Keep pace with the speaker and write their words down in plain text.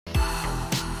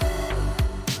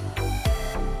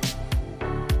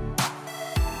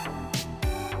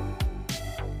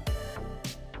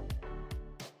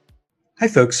Hi,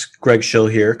 folks. Greg Schill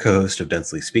here, co host of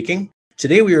Densely Speaking.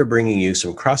 Today, we are bringing you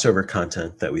some crossover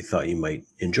content that we thought you might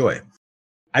enjoy.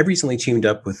 I recently teamed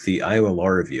up with the Iowa Law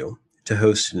Review to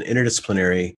host an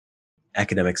interdisciplinary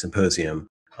academic symposium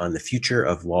on the future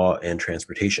of law and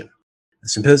transportation. The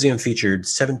symposium featured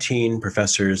 17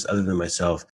 professors, other than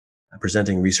myself,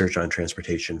 presenting research on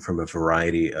transportation from a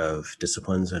variety of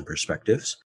disciplines and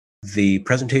perspectives. The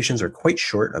presentations are quite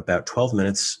short, about 12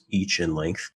 minutes each in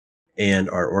length, and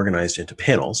are organized into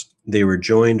panels. They were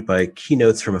joined by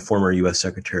keynotes from a former U.S.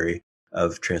 Secretary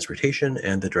of Transportation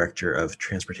and the Director of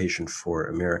Transportation for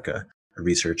America, a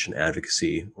research and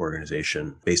advocacy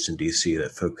organization based in D.C.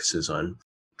 that focuses on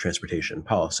transportation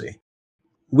policy.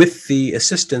 With the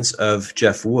assistance of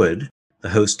Jeff Wood, the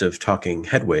host of Talking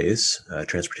Headways, a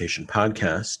transportation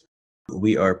podcast,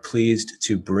 we are pleased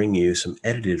to bring you some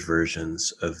edited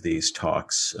versions of these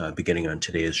talks beginning on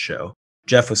today's show.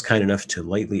 Jeff was kind enough to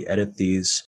lightly edit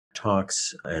these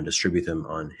talks and distribute them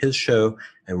on his show,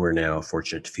 and we're now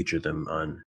fortunate to feature them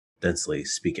on Densely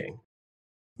Speaking.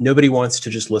 Nobody wants to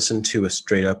just listen to a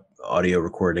straight up audio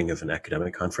recording of an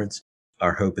academic conference.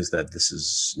 Our hope is that this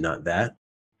is not that.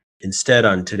 Instead,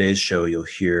 on today's show, you'll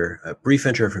hear a brief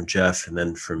intro from Jeff and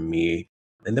then from me.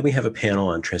 And then we have a panel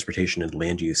on transportation and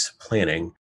land use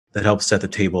planning that helps set the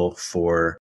table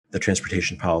for the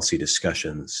transportation policy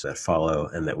discussions that follow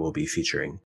and that we'll be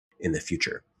featuring in the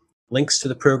future. Links to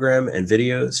the program and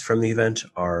videos from the event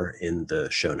are in the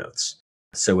show notes.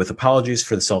 So with apologies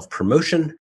for the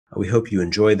self-promotion, we hope you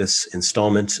enjoy this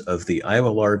installment of the Iowa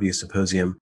Law Review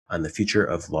Symposium on the future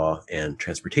of law and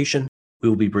transportation. We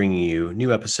will be bringing you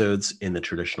new episodes in the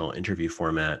traditional interview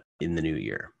format in the new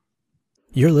year.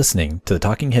 You're listening to the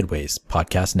Talking Headways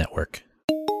Podcast Network.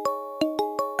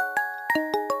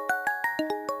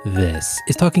 This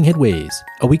is Talking Headways,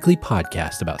 a weekly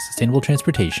podcast about sustainable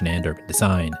transportation and urban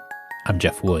design. I'm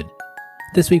Jeff Wood.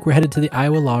 This week we're headed to the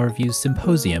Iowa Law Review's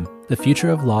Symposium, The Future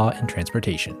of Law and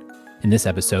Transportation. In this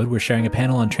episode, we're sharing a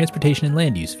panel on transportation and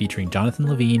land use featuring Jonathan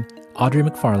Levine, Audrey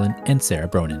McFarland, and Sarah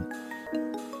Bronin.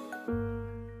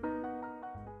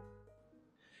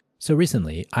 So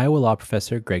recently, Iowa law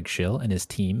professor Greg Schill and his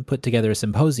team put together a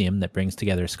symposium that brings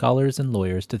together scholars and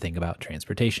lawyers to think about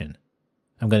transportation.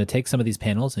 I'm going to take some of these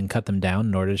panels and cut them down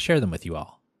in order to share them with you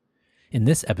all. In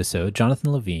this episode,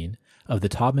 Jonathan Levine of the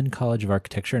Taubman College of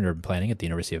Architecture and Urban Planning at the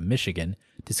University of Michigan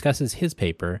discusses his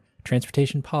paper,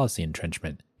 Transportation Policy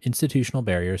Entrenchment, Institutional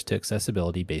Barriers to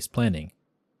Accessibility-Based Planning.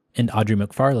 And Audrey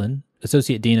McFarland,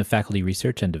 Associate Dean of Faculty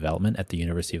Research and Development at the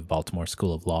University of Baltimore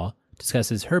School of Law,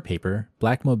 discusses her paper,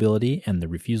 Black Mobility and the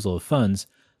Refusal of Funds,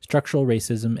 Structural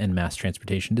Racism and Mass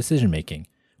Transportation Decision-Making,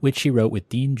 which she wrote with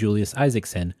Dean Julius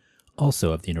Isaacson,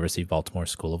 also of the University of Baltimore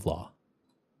School of Law.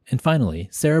 And finally,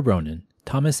 Sarah Bronin,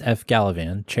 Thomas F.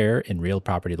 Gallivan, Chair in Real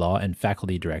Property Law and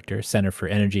Faculty Director, Center for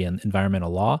Energy and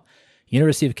Environmental Law,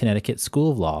 University of Connecticut School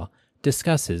of Law,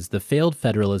 discusses the failed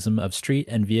federalism of street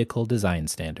and vehicle design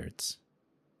standards.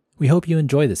 We hope you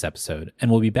enjoy this episode,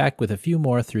 and we'll be back with a few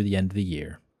more through the end of the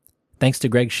year. Thanks to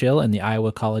Greg Schill and the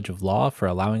Iowa College of Law for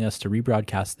allowing us to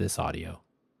rebroadcast this audio.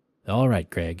 All right,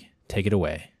 Greg, take it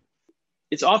away.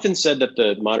 It's often said that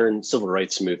the modern civil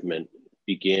rights movement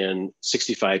began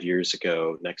 65 years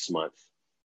ago next month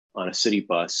on a city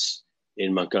bus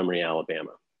in Montgomery,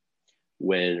 Alabama,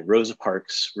 when Rosa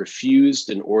Parks refused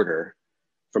an order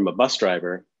from a bus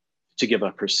driver to give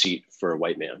up her seat for a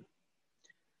white man.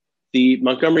 The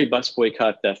Montgomery bus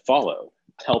boycott that followed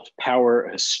helped power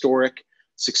a historic,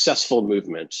 successful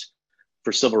movement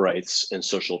for civil rights and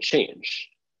social change,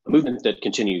 a movement that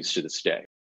continues to this day.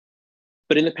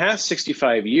 But in the past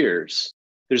 65 years,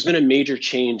 there's been a major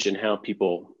change in how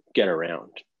people get around.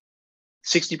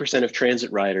 60% of transit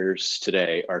riders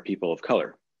today are people of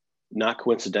color. Not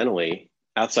coincidentally,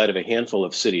 outside of a handful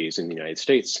of cities in the United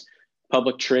States,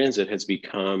 public transit has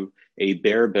become a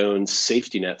bare bones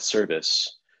safety net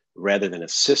service rather than a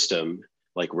system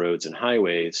like roads and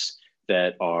highways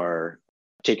that are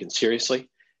taken seriously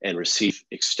and receive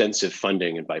extensive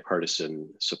funding and bipartisan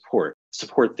support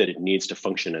that it needs to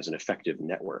function as an effective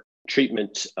network.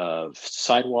 Treatment of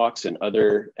sidewalks and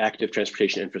other active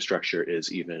transportation infrastructure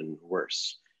is even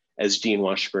worse. As Dean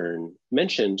Washburn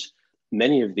mentioned,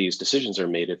 many of these decisions are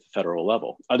made at the federal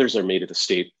level. Others are made at the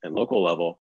state and local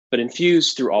level, but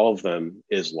infused through all of them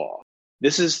is law.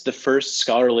 This is the first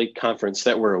scholarly conference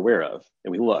that we're aware of,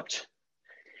 and we looked,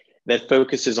 that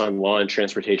focuses on law and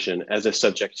transportation as a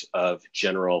subject of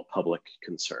general public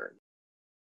concern.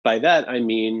 By that, I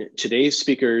mean today's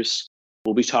speakers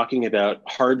will be talking about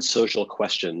hard social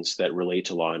questions that relate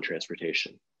to law and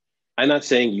transportation. I'm not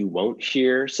saying you won't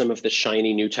hear some of the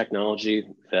shiny new technology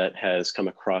that has come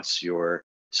across your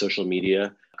social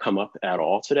media come up at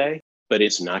all today, but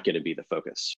it's not going to be the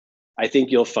focus. I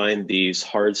think you'll find these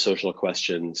hard social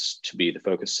questions to be the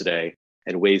focus today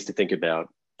and ways to think about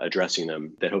addressing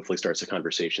them that hopefully starts a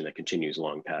conversation that continues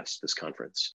long past this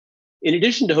conference. In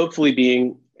addition to hopefully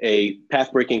being a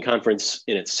path-breaking conference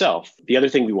in itself, the other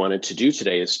thing we wanted to do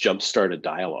today is jumpstart a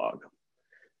dialogue.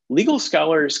 Legal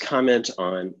scholars comment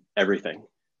on everything.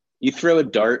 You throw a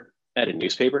dart at a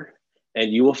newspaper,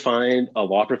 and you will find a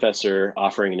law professor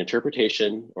offering an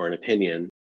interpretation or an opinion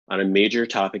on a major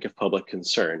topic of public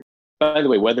concern. By the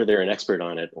way, whether they're an expert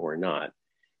on it or not.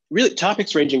 Really,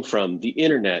 topics ranging from the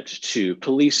internet to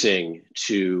policing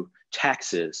to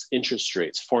taxes, interest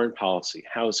rates, foreign policy,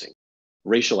 housing,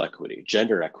 racial equity,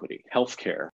 gender equity,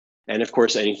 healthcare, and of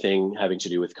course, anything having to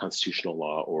do with constitutional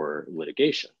law or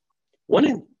litigation.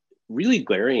 One really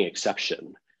glaring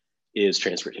exception is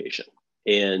transportation.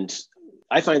 And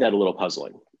I find that a little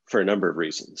puzzling for a number of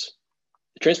reasons.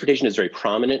 Transportation is very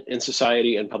prominent in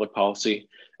society and public policy,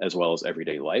 as well as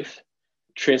everyday life.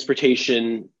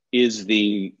 Transportation is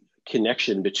the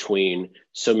connection between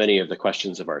so many of the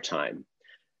questions of our time.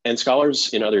 And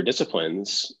scholars in other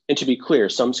disciplines, and to be clear,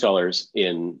 some scholars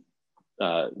in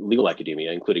legal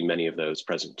academia, including many of those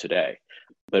present today,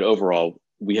 but overall,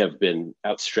 we have been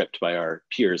outstripped by our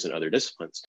peers in other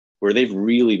disciplines, where they've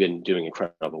really been doing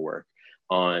incredible work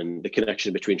on the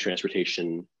connection between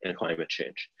transportation and climate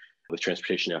change, with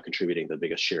transportation now contributing the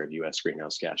biggest share of US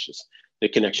greenhouse gases, the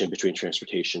connection between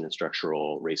transportation and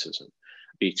structural racism,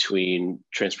 between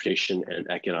transportation and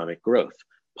economic growth,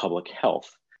 public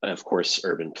health, and of course,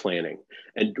 urban planning,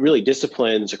 and really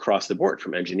disciplines across the board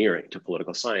from engineering to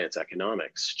political science,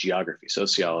 economics, geography,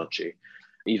 sociology,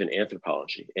 even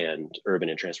anthropology and urban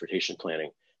and transportation planning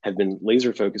have been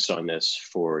laser focused on this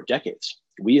for decades.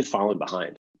 We have fallen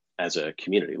behind as a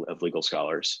community of legal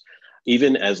scholars,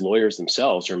 even as lawyers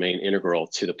themselves remain integral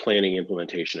to the planning,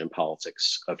 implementation, and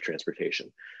politics of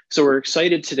transportation. So we're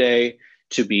excited today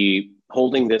to be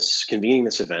convening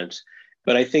this event,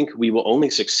 but I think we will only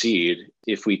succeed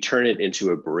if we turn it into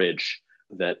a bridge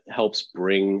that helps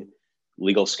bring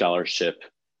legal scholarship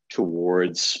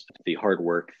towards the hard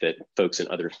work that folks in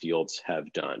other fields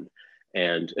have done.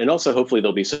 And also hopefully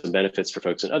there'll be some benefits for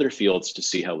folks in other fields to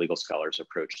see how legal scholars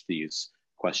approach these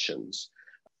questions.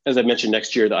 As I mentioned,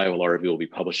 next year, the Iowa Law Review will be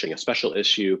publishing a special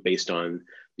issue based on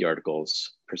the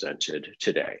articles presented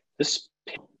today. This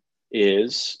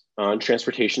is on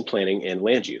transportation planning and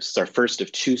land use. It's our first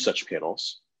of two such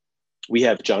panels. We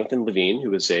have Jonathan Levine,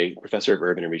 who is a professor of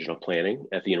urban and regional planning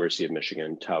at the University of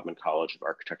Michigan Taubman College of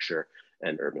Architecture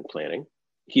and Urban Planning.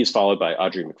 He is followed by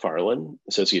Audrey McFarlane,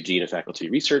 Associate Dean of Faculty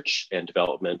Research and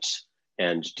Development,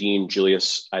 and Dean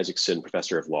Julius Isaacson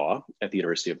Professor of Law at the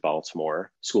University of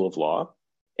Baltimore School of Law,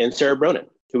 and Sarah Bronin,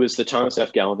 who is the Thomas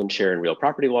F. Gallivan Chair in Real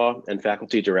Property Law and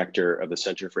Faculty Director of the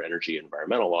Center for Energy and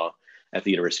Environmental Law at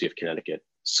the University of Connecticut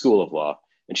School of Law.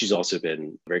 And she's also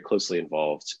been very closely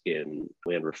involved in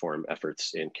land reform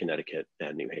efforts in Connecticut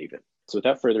and New Haven. So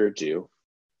without further ado,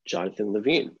 Jonathan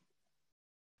Levine.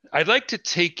 I'd like to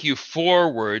take you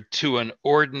forward to an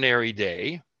ordinary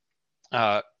day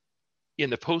in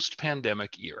the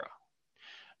post-pandemic era.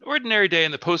 An ordinary day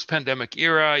in the post-pandemic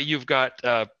era, you've got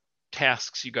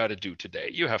tasks you got to do today.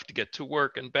 You have to get to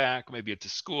work and back, maybe to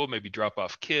school, maybe drop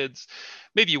off kids,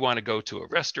 maybe you want to go to a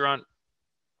restaurant.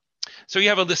 So you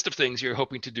have a list of things you're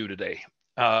hoping to do today.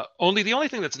 The only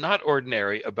thing that's not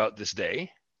ordinary about this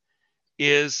day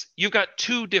is you've got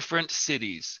two different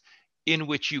cities in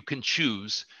which you can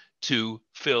choose to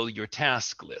fill your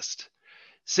task list.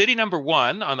 City number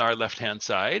one on our left-hand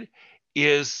side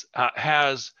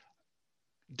has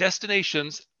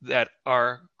destinations that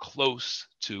are close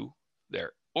to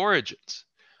their origins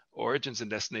and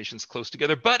destinations close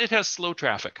together, but it has slow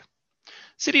traffic.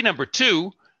 City number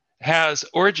two has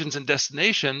origins and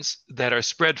destinations that are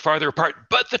spread farther apart,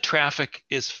 but the traffic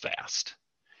is fast.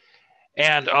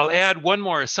 And I'll add one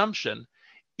more assumption.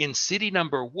 In city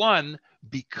number one,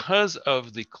 because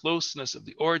of the closeness of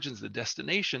the origins, the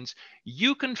destinations,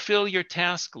 you can fill your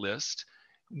task list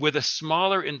with a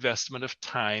smaller investment of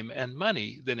time and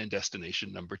money than in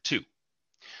destination number two.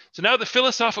 So now the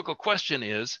philosophical question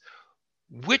is,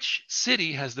 which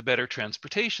city has the better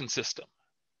transportation system?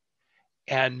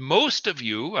 And most of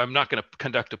you, I'm not going to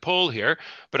conduct a poll here,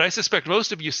 but I suspect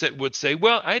most of you would say,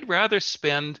 well, I'd rather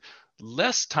spend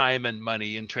less time and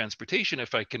money in transportation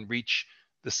if I can reach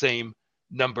the same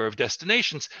number of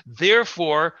destinations.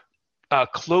 Therefore,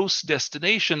 close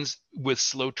destinations with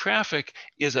slow traffic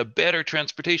is a better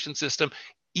transportation system,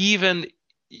 even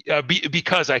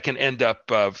because I can end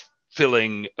up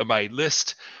filling my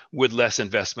list with less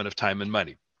investment of time and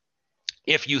money.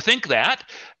 If you think that,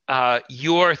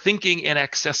 you're thinking in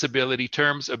accessibility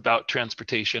terms about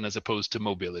transportation as opposed to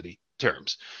mobility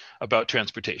terms about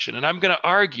transportation. And I'm going to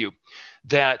argue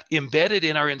that embedded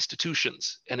in our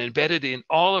institutions and embedded in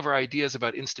all of our ideas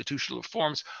about institutional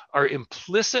reforms are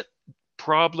implicit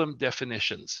problem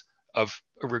definitions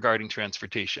regarding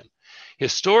transportation.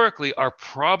 Historically, our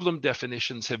problem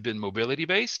definitions have been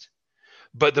mobility-based,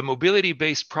 but the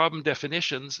mobility-based problem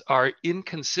definitions are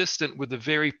inconsistent with the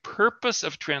very purpose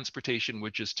of transportation,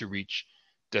 which is to reach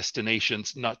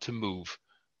destinations, not to move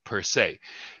per se.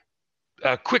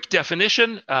 A quick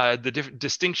definition, the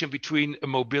distinction between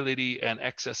mobility and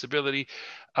accessibility.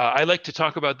 I like to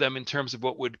talk about them in terms of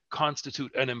what would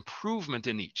constitute an improvement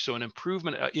in each. So an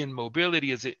improvement in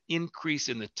mobility is an increase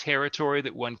in the territory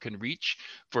that one can reach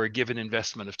for a given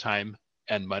investment of time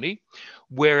and money,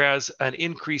 whereas an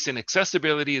increase in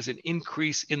accessibility is an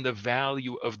increase in the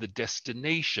value of the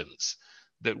destinations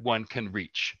that one can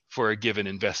reach for a given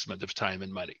investment of time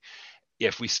and money.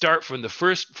 If we start from the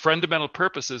first fundamental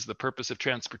purposes, the purpose of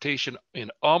transportation in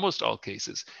almost all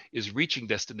cases is reaching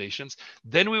destinations,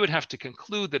 then we would have to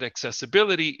conclude that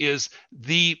accessibility is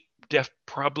the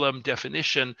problem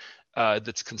definition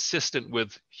that's consistent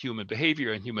with human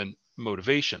behavior and human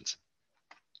motivations.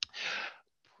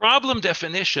 Problem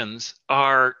definitions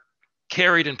are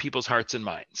carried in people's hearts and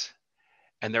minds,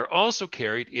 and they're also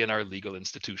carried in our legal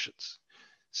institutions.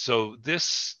 So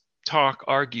this talk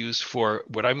argues for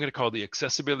what I'm going to call the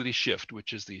accessibility shift,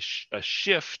 which is a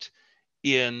shift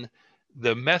in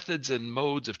the methods and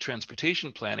modes of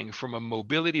transportation planning from a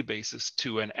mobility basis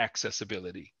to an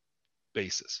accessibility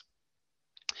basis.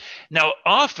 Now,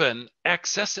 often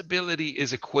accessibility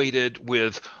is equated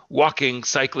with walking,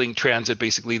 cycling, transit,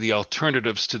 basically the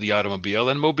alternatives to the automobile,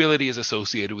 and mobility is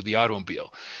associated with the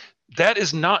automobile. That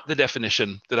is not the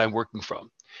definition that I'm working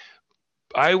from.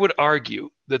 I would argue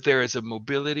that there is a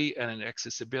mobility and an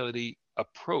accessibility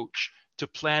approach to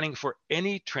planning for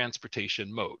any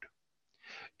transportation mode.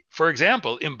 For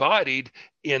example, embodied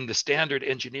in the standard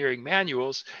engineering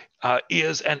manuals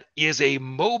is a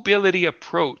mobility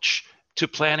approach to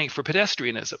planning for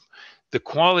pedestrianism. The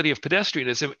quality of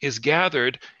pedestrianism is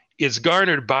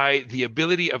garnered by the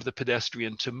ability of the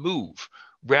pedestrian to move,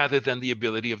 rather than the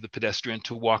ability of the pedestrian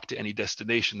to walk to any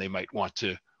destination they might want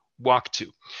to walk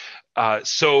to.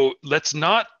 So let's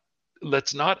not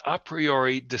a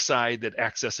priori decide that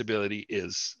accessibility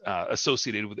is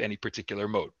associated with any particular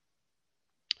mode.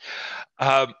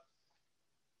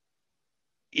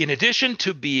 In addition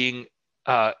to being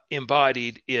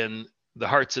embodied in the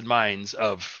hearts and minds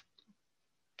of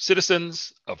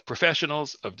citizens, of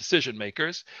professionals, of decision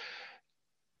makers,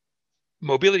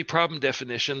 mobility problem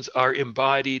definitions are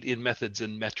embodied in methods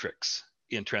and metrics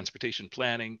in transportation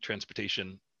planning,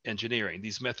 transportation engineering.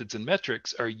 These methods and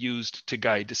metrics are used to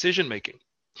guide decision making,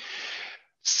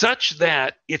 such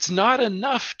that it's not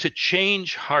enough to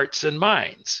change hearts and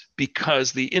minds,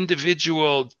 because the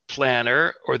individual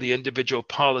planner or the individual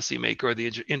policymaker or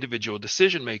the individual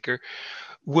decision maker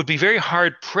would be very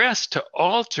hard pressed to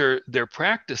alter their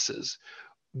practices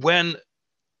when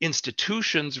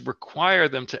institutions require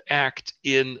them to act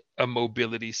in a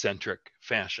mobility-centric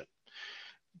fashion.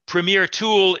 Premier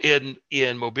tool in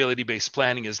mobility-based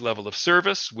planning is level of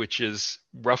service, which is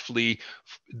roughly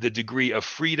the degree of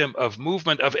freedom of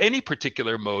movement of any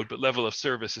particular mode, but level of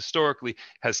service historically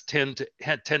has tended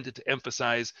to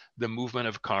emphasize the movement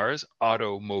of cars,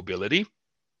 auto mobility.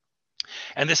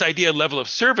 And this idea of level of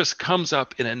service comes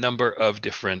up in a number of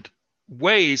different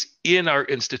ways in our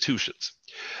institutions.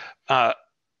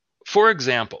 For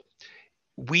example,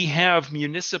 we have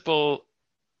municipal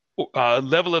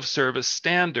level of service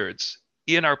standards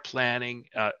in our planning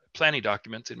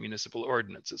documents and municipal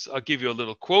ordinances. I'll give you a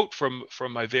little quote from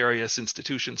my various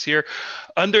institutions here.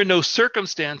 Under no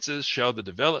circumstances shall the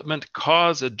development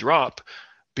cause a drop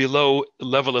below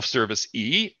level of service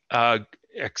E,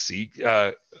 XC,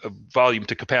 volume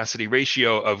to capacity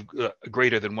ratio of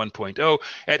greater than 1.0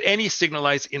 at any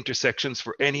signalized intersections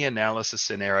for any analysis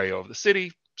scenario of the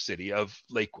city of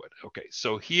Lakewood. Okay,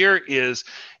 so here is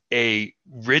a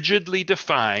rigidly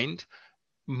defined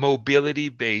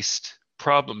mobility-based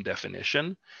problem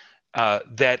definition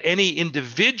that any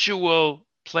individual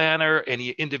planner, any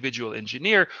individual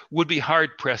engineer would be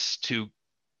hard-pressed to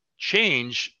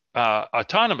change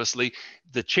autonomously.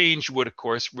 The change would, of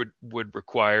course, would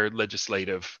require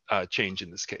legislative change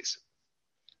in this case.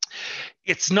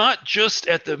 It's not just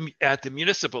at the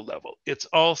municipal level, it's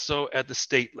also at the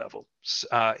state level.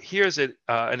 Here's an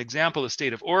example of the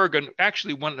state of Oregon,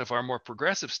 actually one of our more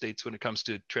progressive states when it comes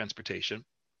to transportation.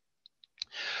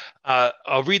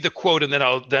 I'll read the quote and then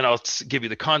I'll give you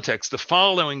the context. The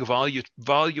following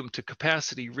volume to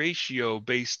capacity ratio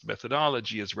based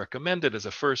methodology is recommended as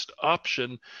a first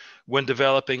option when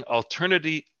developing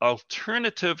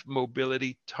alternative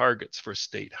mobility targets for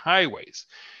state highways.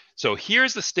 So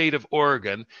here's the state of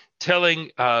Oregon telling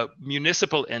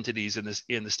municipal entities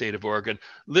in the state of Oregon,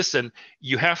 listen,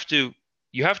 you have to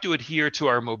adhere to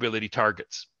our mobility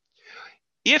targets.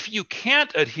 If you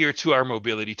can't adhere to our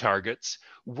mobility targets,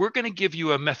 we're going to give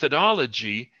you a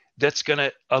methodology that's going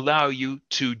to allow you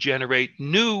to generate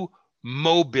new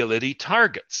mobility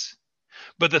targets.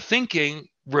 But the thinking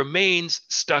remains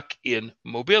stuck in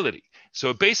mobility.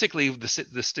 So basically,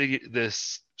 the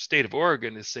state of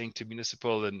Oregon is saying to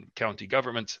municipal and county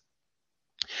governments,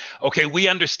 okay, we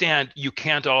understand you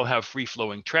can't all have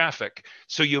free-flowing traffic,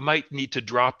 so you might need to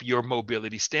drop your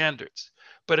mobility standards.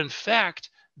 But in fact,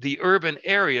 the urban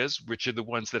areas, which are the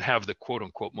ones that have the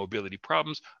quote-unquote mobility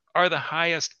problems, are the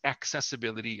highest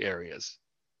accessibility areas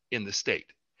in the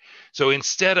state. So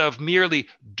instead of merely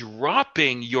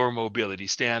dropping your mobility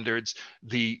standards,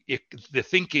 the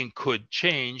thinking could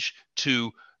change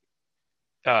to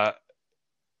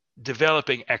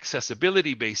developing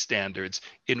accessibility-based standards,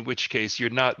 in which case you're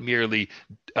not merely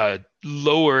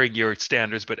lowering your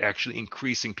standards, but actually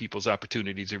increasing people's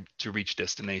opportunities to reach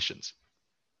destinations.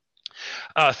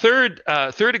 Third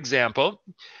example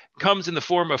comes in the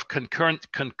form of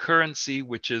concurrency,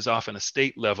 which is often a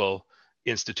state level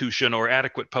institution, or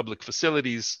adequate public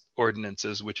facilities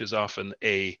ordinances, which is often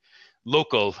a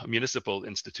local municipal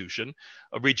institution.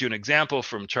 I'll read you an example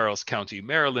from Charles County,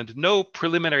 Maryland. No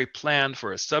preliminary plan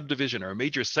for a subdivision or a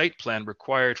major site plan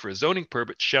required for a zoning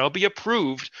permit shall be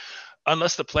approved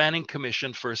unless the Planning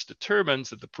Commission first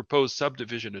determines that the proposed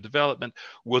subdivision or development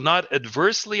will not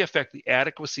adversely affect the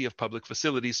adequacy of public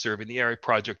facilities serving the area,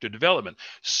 project, or development.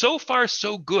 So far,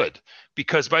 so good,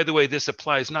 because, by the way, this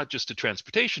applies not just to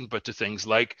transportation, but to things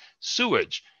like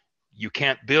sewage. You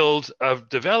can't build a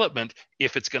development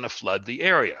if it's going to flood the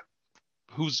area.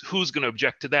 Who's going to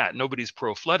object to that? Nobody's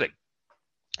pro-flooding.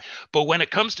 But when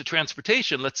it comes to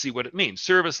transportation, let's see what it means.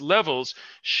 Service levels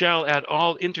shall at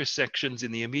all intersections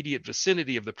in the immediate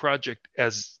vicinity of the project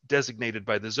as designated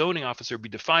by the zoning officer be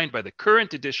defined by the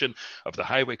current edition of the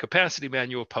Highway Capacity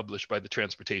Manual published by the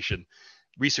Transportation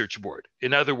Research Board.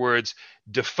 In other words,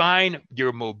 define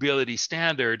your mobility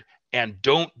standard and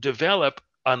don't develop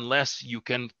unless you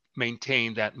can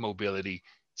maintain that mobility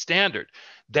standard.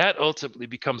 That ultimately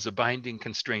becomes a binding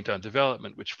constraint on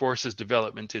development, which forces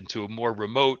development into a more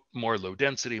remote, more low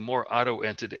density, more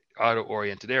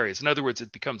auto-oriented areas. In other words,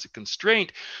 it becomes a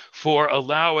constraint for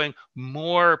allowing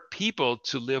more people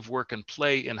to live, work, and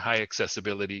play in high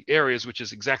accessibility areas, which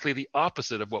is exactly the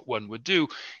opposite of what one would do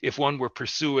if one were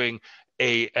pursuing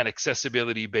an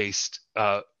accessibility-based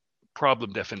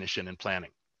problem definition and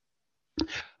planning.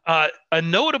 A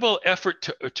notable effort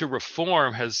to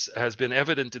reform has been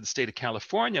evident in the state of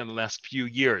California in the last few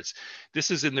years.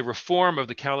 This is in the reform of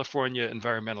the California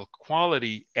Environmental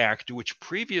Quality Act, which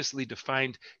previously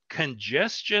defined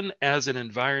congestion as an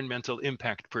environmental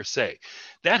impact per se.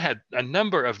 That had a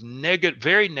number of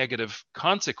very negative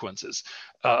consequences.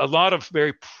 A lot of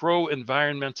very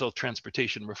pro-environmental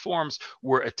transportation reforms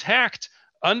were attacked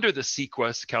under the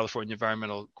CEQA, California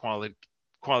Environmental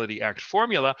Quality Act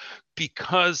formula,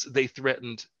 because they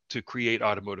threatened to create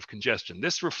automotive congestion.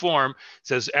 This reform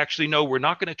says, actually, no, we're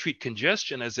not going to treat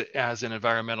congestion as an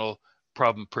environmental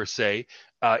problem per se.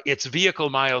 It's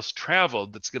vehicle miles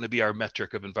traveled that's going to be our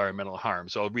metric of environmental harm.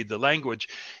 So I'll read the language.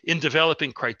 In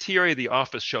developing criteria, the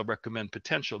office shall recommend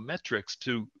potential metrics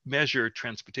to measure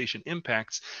transportation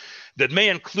impacts that may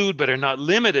include but are not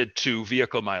limited to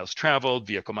vehicle miles traveled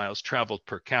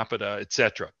per capita,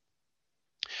 etc.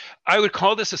 I would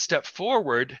call this a step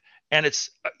forward, and it's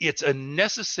a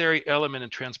necessary element in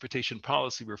transportation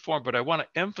policy reform. But I want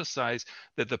to emphasize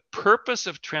that the purpose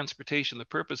of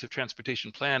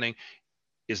transportation planning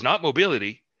is not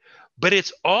mobility, but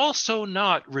it's also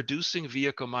not reducing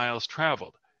vehicle miles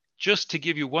traveled. Just to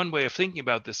give you one way of thinking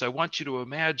about this, I want you to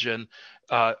imagine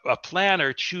a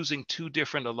planner choosing two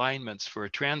different alignments for a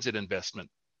transit investment.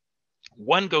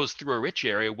 One goes through a rich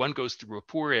area, one goes through a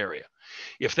poor area.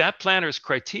 If that planner's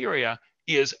criteria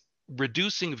is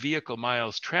reducing vehicle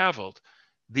miles traveled,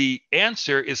 the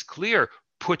answer is clear.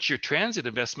 Put your transit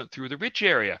investment through the rich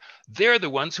area. They're the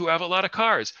ones who have a lot of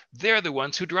cars. They're the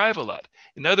ones who drive a lot.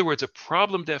 In other words, a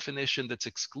problem definition that's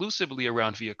exclusively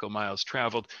around vehicle miles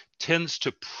traveled tends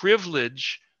to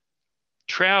privilege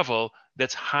travel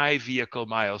that's high vehicle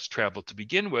miles traveled to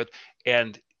begin with,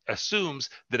 and assumes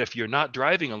that if you're not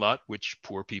driving a lot, which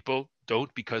poor people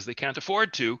don't because they can't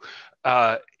afford to,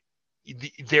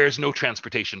 there's no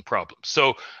transportation problem.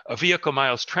 So a vehicle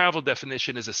miles traveled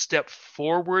definition is a step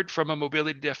forward from a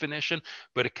mobility definition,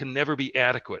 but it can never be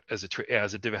adequate as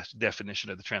a definition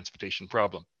of the transportation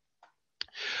problem.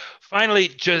 Finally,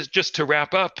 just to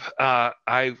wrap up,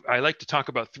 I like to talk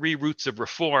about three routes of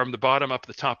reform: the bottom up,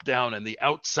 the top down, and the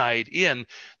outside in.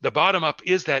 The bottom up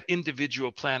is that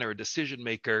individual planner or decision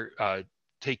maker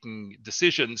taking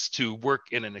decisions to work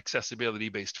in an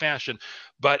accessibility-based fashion.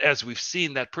 But as we've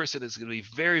seen, that person is going to be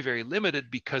very, very limited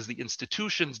because the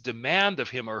institutions demand of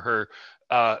him or her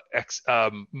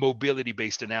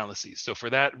mobility-based analyses. So for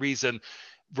that reason,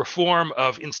 reform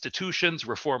of institutions,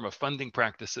 reform of funding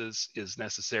practices is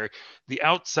necessary. The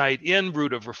outside-in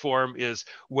route of reform is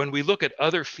when we look at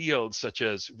other fields such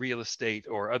as real estate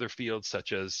or other fields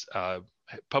such as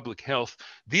public health.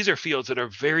 These are fields that are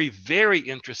very, very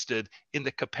interested in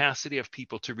the capacity of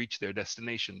people to reach their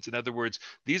destinations. In other words,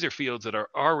 these are fields that are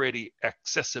already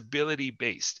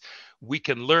accessibility-based. We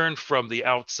can learn from the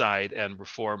outside and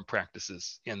reform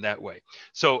practices in that way.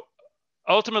 So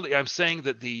ultimately, I'm saying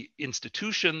that the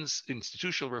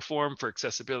institutional reform for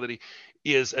accessibility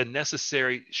is a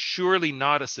necessary, surely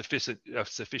not a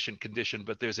sufficient condition,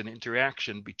 but there's an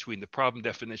interaction between the problem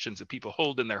definitions that people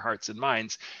hold in their hearts and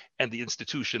minds and the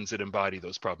institutions that embody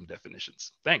those problem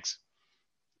definitions. Thanks.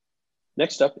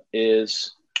 Next up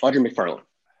is Audrey McFarlane.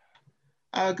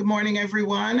 Good morning,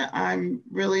 everyone. I'm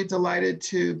really delighted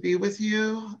to be with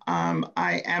you.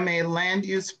 I am a land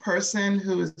use person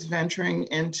who is venturing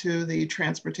into the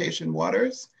transportation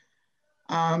waters.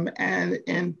 And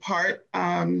in part,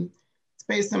 it's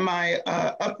based on my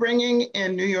upbringing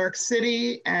in New York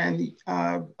City and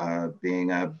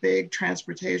being a big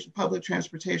public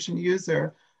transportation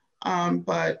user.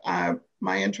 But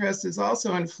my interest is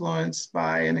also influenced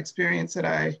by an experience that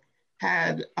I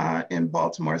had in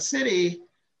Baltimore City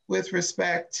with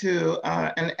respect to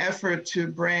an effort to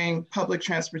bring public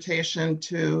transportation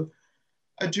to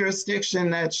a jurisdiction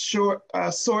that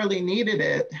sorely needed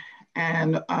it.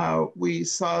 And we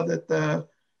saw that the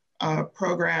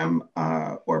program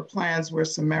or plans were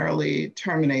summarily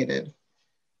terminated.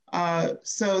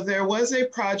 So there was a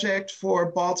project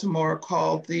for Baltimore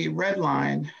called the Red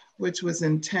Line, which was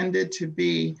intended to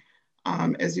be,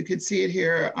 as you could see it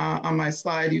here on my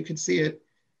slide, you could see it,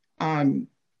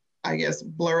 I guess,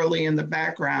 blurrily in the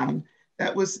background,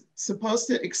 that was supposed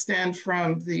to extend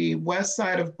from the west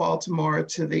side of Baltimore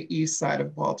to the east side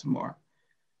of Baltimore.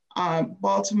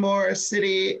 Baltimore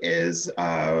City is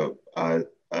a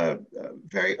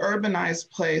very urbanized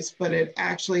place, but it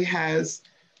actually has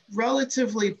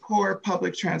relatively poor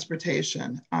public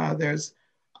transportation. There's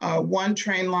one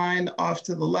train line off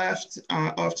to the left,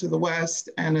 off to the west,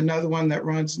 and another one that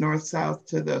runs north-south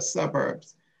to the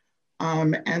suburbs.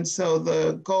 And so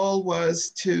the goal was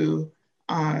to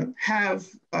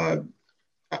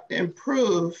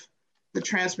improve the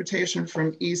transportation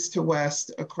from east to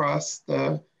west across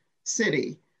the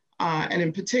city. And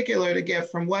in particular, to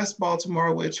get from West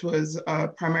Baltimore, which was a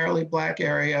primarily Black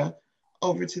area,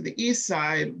 over to the east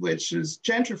side, which is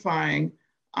gentrifying,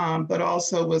 but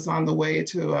also was on the way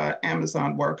to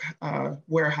Amazon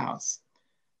warehouse.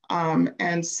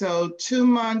 And so 2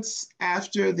 months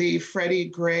after the Freddie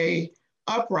Gray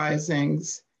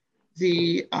uprisings,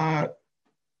 the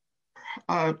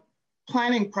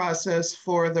planning process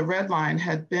for the Red Line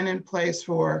had been in place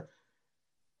for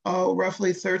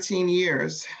roughly 13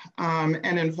 years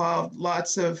and involved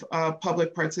lots of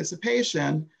public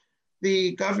participation.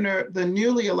 The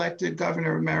newly elected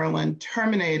governor of Maryland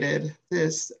terminated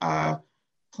this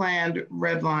planned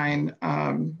Red Line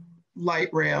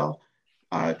light rail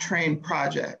train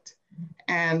project.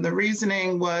 And the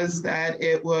reasoning was that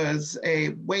it was a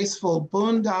wasteful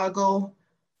boondoggle.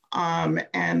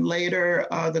 And later,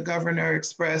 the governor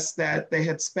expressed that they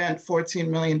had spent $14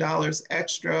 million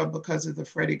extra because of the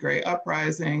Freddie Gray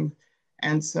uprising.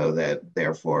 And so that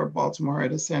therefore Baltimore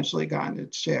had essentially gotten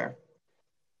its share.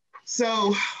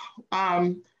 So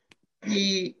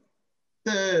the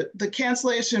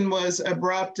cancellation was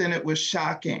abrupt and it was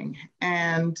shocking.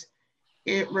 And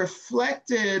it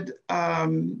reflected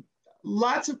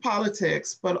lots of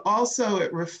politics, but also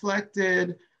it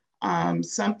reflected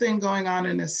something going on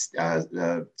in a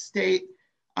state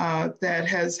that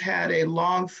has had a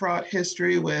long fraught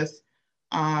history with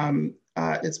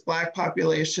its Black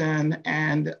population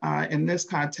and in this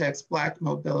context, Black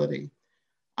mobility.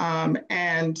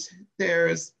 And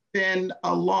there's been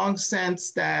a long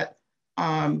sense that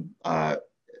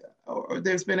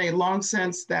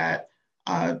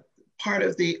part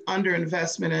of the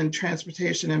underinvestment in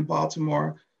transportation in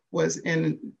Baltimore was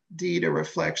indeed a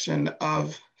reflection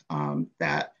of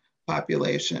that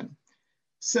population.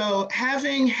 So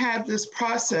having had this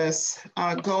process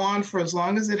go on for as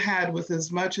long as it had with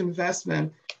as much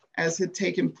investment as had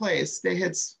taken place, they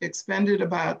had expended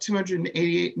about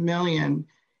 288 million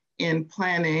in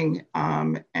planning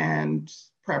and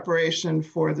preparation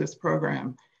for this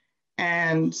program.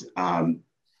 And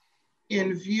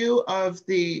in view of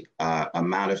the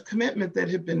amount of commitment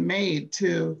that had been made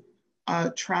to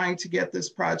trying to get this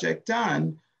project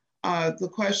done, the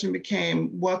question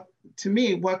became, what could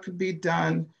be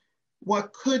done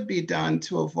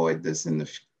to avoid this in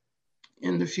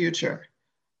the future?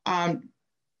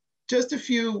 Just a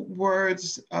few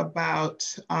words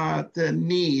about the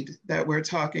need that we're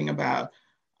talking about.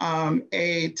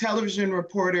 A television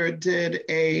reporter did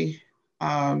a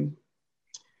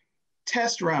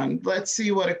test run. Let's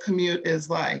see what a commute is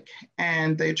like.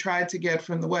 And they tried to get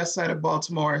from the west side of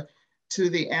Baltimore to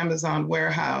the Amazon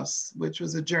warehouse, which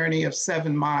was a journey of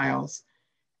 7 miles.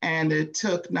 And it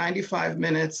took 95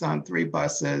 minutes on 3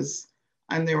 buses,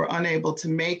 and they were unable to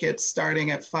make it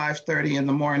starting at 5:30 in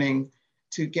the morning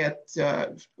to get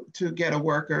a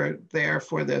worker there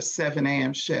for the 7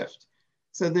 a.m. shift.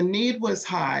 So the need was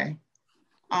high.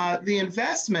 The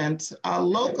investment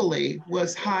locally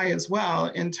was high as well,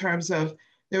 in terms of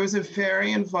there was a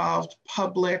very involved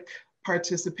public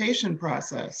participation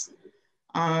process.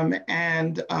 I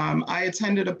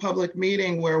attended a public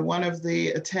meeting where one of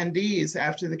the attendees,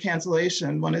 after the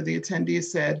cancellation, one of the attendees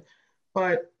said,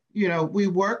 but we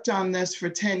worked on this for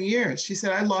 10 years. She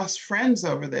said, I lost friends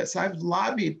over this. I've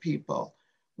lobbied people.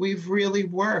 We've really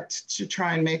worked to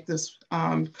try and make this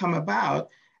come about.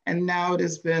 And now it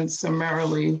has been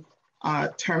summarily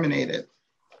terminated.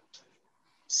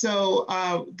 So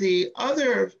the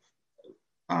other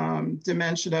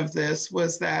dimension of this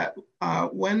was that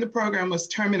when the program was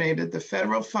terminated, the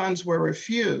federal funds were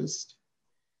refused,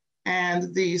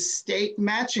 and the state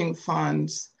matching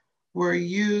funds were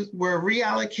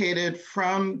reallocated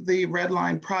from the Red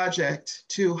Line project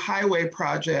to highway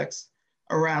projects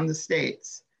around the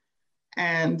states.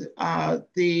 And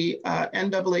the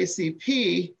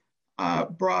NAACP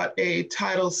brought a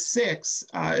Title VI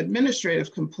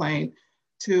administrative complaint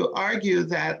to argue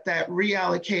that that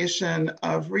reallocation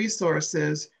of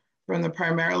resources from the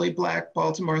primarily Black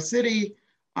Baltimore City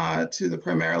to the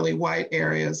primarily white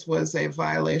areas was a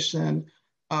violation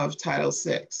of Title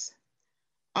VI.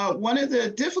 One of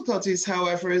the difficulties,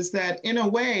 however, is that in a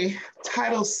way,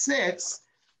 Title VI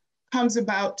comes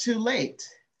about too late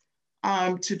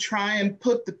to try and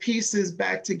put the pieces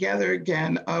back together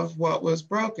again of what was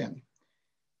broken.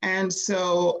 And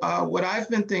so what I've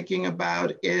been thinking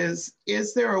about is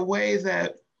there a way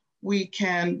that we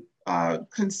can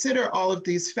consider all of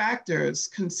these factors,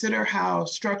 consider how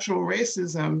structural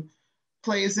racism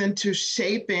plays into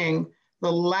shaping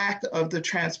the lack of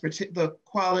the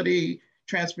quality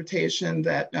transportation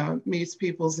that meets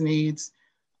people's needs,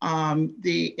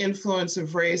 the influence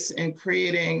of race in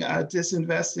creating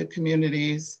disinvested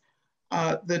communities,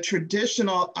 the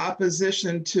traditional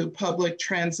opposition to public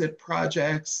transit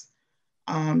projects.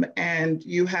 And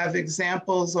you have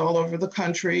examples all over the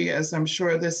country, as I'm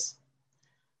sure this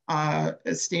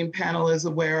esteemed panel is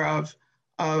aware of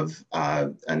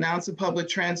announce a public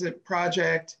transit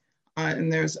project,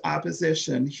 and there's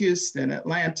opposition, Houston,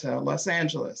 Atlanta, Los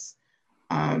Angeles,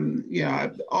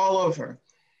 all over.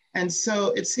 And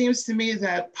so it seems to me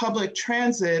that public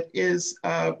transit is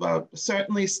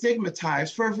certainly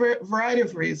stigmatized for a variety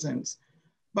of reasons.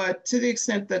 But to the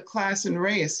extent that class and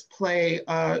race play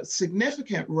a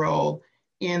significant role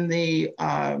in the,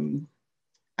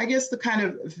 I guess, the kind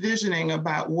of visioning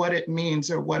about what it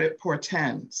means or what it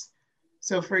portends.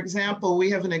 So for example, we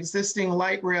have an existing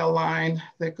light rail line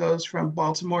that goes from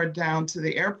Baltimore down to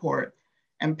the airport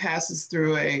and passes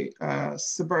through a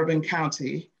suburban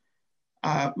county,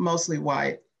 mostly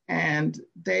white. And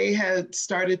they had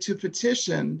started to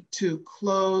petition to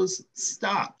close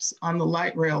stops on the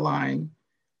light rail line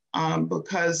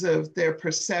because of their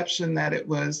perception that it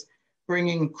was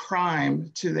bringing crime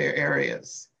to their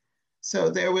areas. So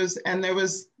there were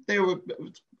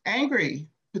angry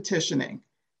petitioning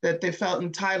that they felt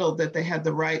entitled that they had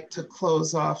the right to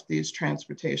close off these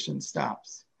transportation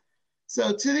stops.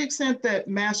 So to the extent that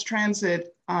mass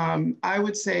transit, I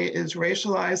would say, is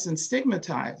racialized and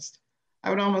stigmatized, I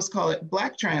would almost call it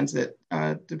Black transit,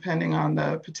 depending on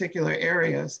the particular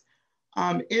areas.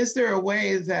 Is there a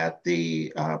way that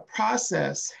the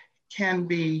process can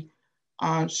be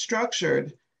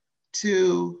structured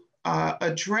to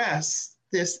address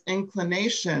this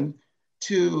inclination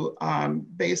to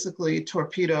basically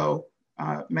torpedo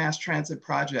mass transit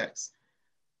projects?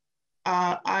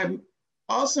 I'm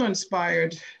also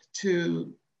inspired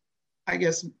to, I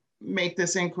guess, make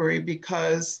this inquiry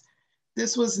because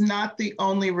this was not the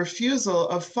only refusal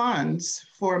of funds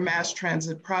for mass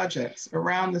transit projects.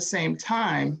 Around the same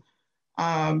time,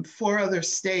 4 other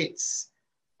states,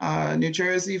 New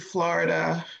Jersey,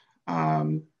 Florida,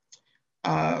 I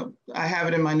have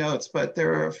it in my notes, but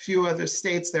there are a few other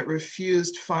states that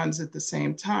refused funds at the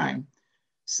same time.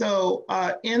 So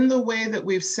in the way that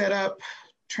we've set up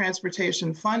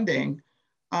transportation funding,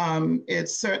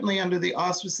 it's certainly under the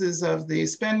auspices of the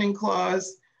spending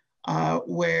clause,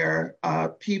 where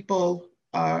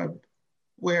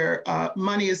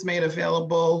money is made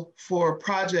available for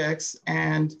projects,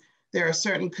 and there are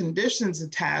certain conditions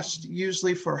attached,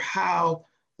 usually for how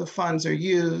the funds are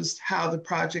used, how the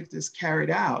project is carried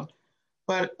out.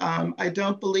 But I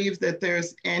don't believe that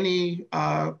there's any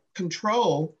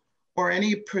control or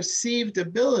any perceived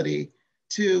ability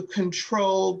to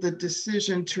control the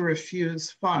decision to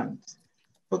refuse funds,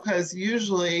 because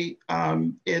usually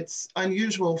it's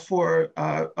unusual for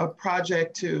a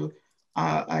project to,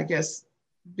 I guess,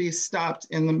 be stopped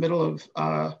in the middle of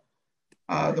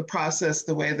the process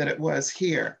the way that it was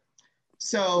here.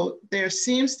 So there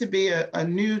seems to be a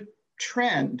new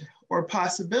trend or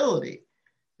possibility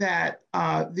that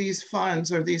these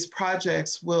funds or these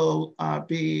projects will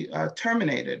be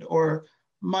terminated, or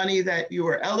money that you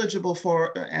were eligible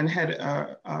for and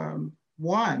had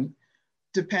won,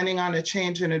 depending on a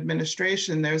change in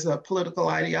administration. There's a political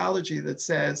ideology that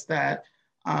says that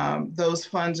those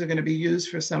funds are going to be used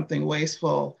for something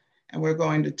wasteful and we're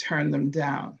going to turn them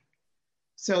down.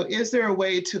 So is there a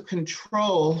way to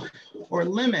control or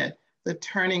limit the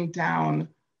turning down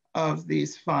of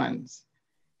these funds?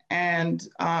 And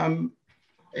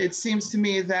it seems to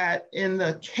me that in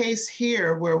the case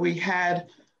here where we had,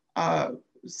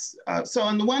 so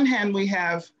on the one hand, we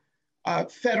have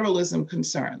federalism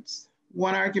concerns.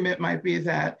 One argument might be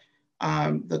that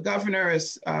the governor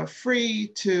is free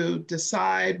to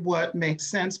decide what makes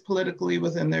sense politically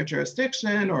within their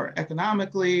jurisdiction or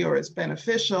economically or is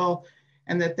beneficial,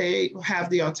 and that they have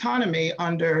the autonomy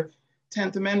under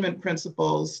 10th Amendment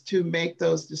principles to make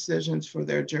those decisions for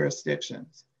their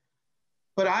jurisdictions.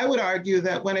 But I would argue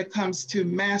that when it comes to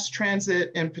mass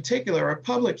transit in particular, or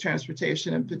public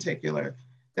transportation in particular,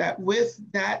 that with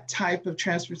that type of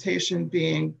transportation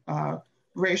being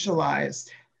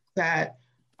racialized, that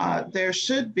there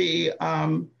should be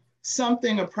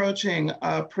something approaching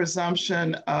a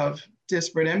presumption of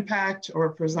disparate impact or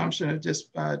a presumption of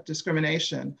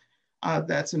discrimination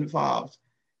that's involved.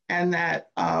 And that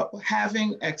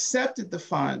having accepted the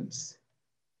funds,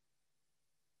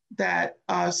 that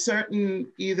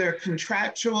certain either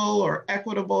contractual or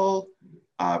equitable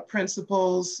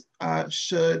principles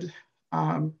should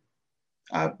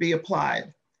be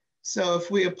applied. So if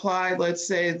we apply, let's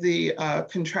say, the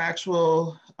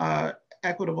contractual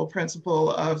equitable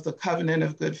principle of the covenant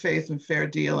of good faith and fair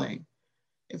dealing,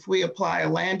 if we apply a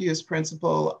land use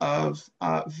principle of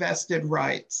vested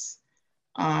rights,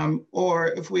 or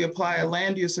if we apply a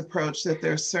land use approach that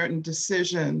there are certain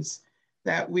decisions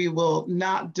that we will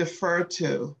not defer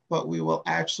to, but we will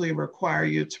actually require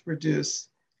you to produce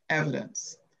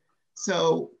evidence.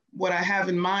 So what I have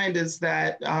in mind is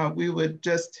that we would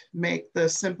just make the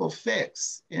simple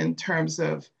fix in terms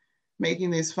of making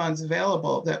these funds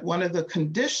available, that one of the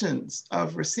conditions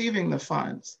of receiving the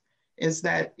funds is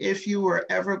that if you were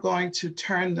ever going to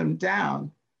turn them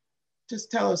down,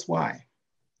 just tell us why.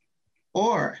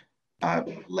 Or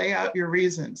lay out your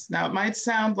reasons. Now, it might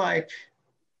sound like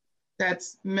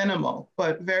that's minimal,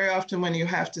 but very often when you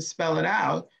have to spell it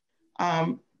out,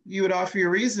 you would offer your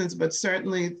reasons, but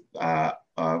certainly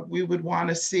we would want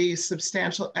to see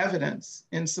substantial evidence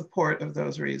in support of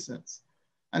those reasons.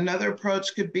 Another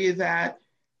approach could be that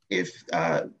if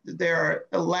there are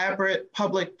elaborate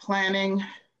public planning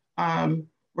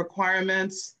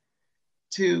requirements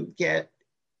to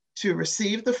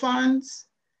receive the funds,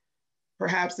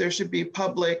 perhaps there should be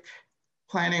public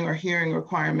planning or hearing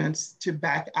requirements to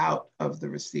back out of the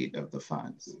receipt of the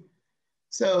funds.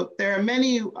 So there are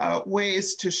many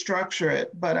ways to structure it,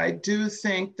 but I do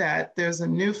think that there's a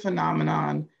new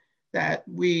phenomenon that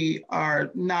we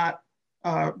are not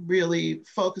really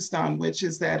focused on, which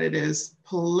is that it is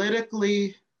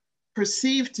politically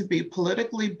perceived to be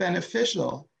politically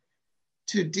beneficial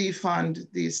to defund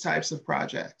these types of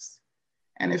projects.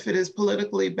 And if it is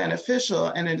politically beneficial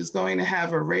and it is going to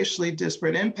have a racially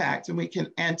disparate impact, and we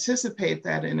can anticipate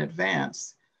that in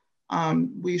advance,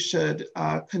 we should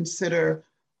consider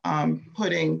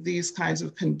putting these kinds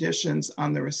of conditions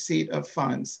on the receipt of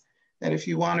funds, that if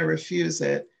you want to refuse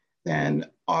it, then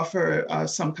offer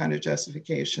some kind of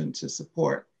justification to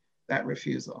support that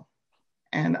refusal.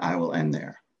 And I will end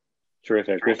there.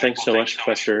 Terrific. Well, thanks so much,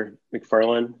 Professor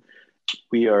McFarland.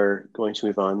 We are going to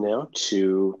move on now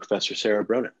to Professor Sarah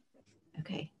Bronin.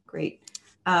 Okay, great.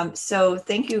 So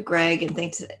thank you, Greg, and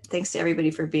thanks to everybody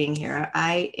for being here.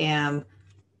 I am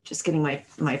just getting my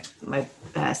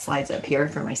slides up here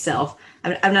for myself.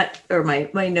 I'm not, or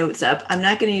my notes up. I'm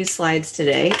not going to use slides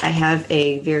today. I have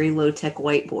a very low-tech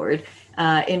whiteboard,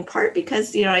 in part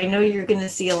because, I know you're going to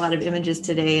see a lot of images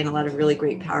today and a lot of really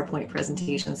great PowerPoint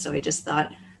presentations. So I just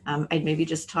thought I'd maybe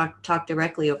just talk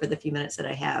directly over the few minutes that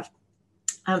I have.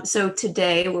 So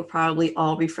today we're probably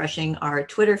all refreshing our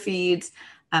Twitter feeds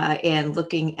and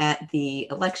looking at the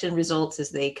election results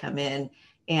as they come in.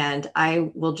 And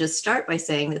I will just start by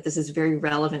saying that this is very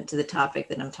relevant to the topic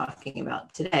that I'm talking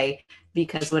about today,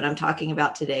 because what I'm talking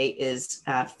about today is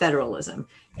federalism.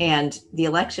 And the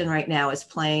election right now is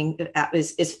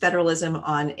is federalism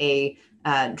on a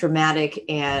dramatic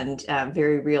and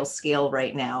very real scale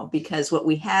right now, because what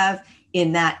we have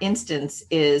in that instance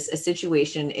is a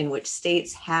situation in which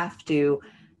states have to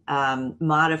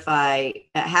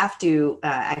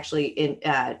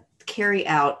carry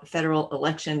out federal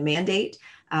election mandate,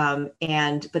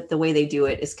 but the way they do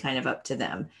it is kind of up to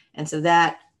them. And so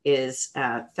that is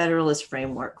federalist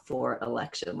framework for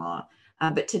election law.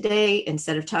 But today,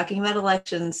 instead of talking about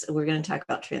elections, we're going to talk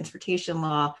about transportation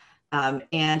law.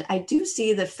 And I do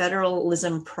see the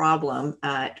federalism problem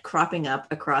cropping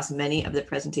up across many of the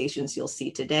presentations you'll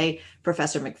see today.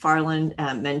 Professor McFarland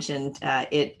mentioned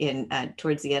it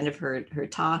towards the end of her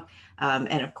talk.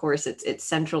 And of course, it's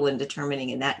central in determining,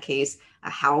 in that case,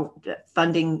 how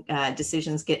funding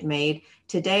decisions get made.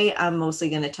 Today, I'm mostly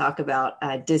going to talk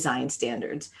about design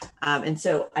standards. And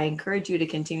so I encourage you to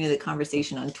continue the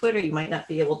conversation on Twitter. You might not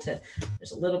be able to,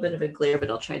 there's a little bit of a glare, but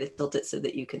I'll try to tilt it so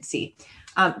that you can see.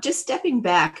 Just stepping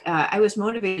back, I was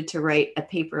motivated to write a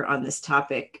paper on this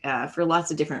topic for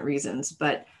lots of different reasons,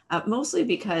 but mostly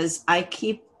because I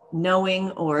keep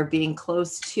knowing or being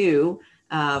close to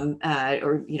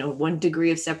or 1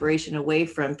 degree of separation away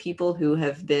from people who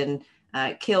have been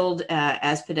killed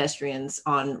as pedestrians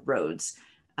on roads.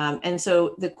 And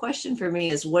so the question for me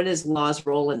is, what is law's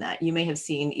role in that? You may have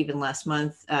seen even last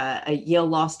month, a Yale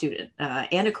law student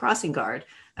and a crossing guard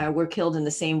were killed in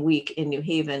the same week in New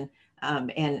Haven.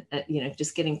 And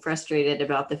just getting frustrated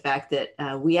about the fact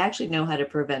that we actually know how to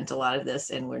prevent a lot of this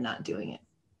and we're not doing it.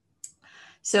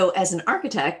 So as an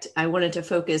architect, I wanted to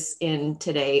focus in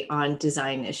today on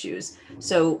design issues.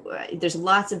 So there's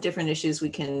lots of different issues we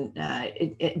can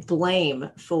blame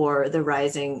for the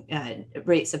rising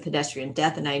rates of pedestrian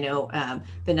death. And I know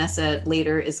Vanessa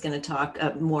later is going to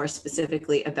talk more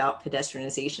specifically about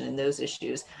pedestrianization and those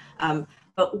issues.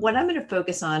 But what I'm going to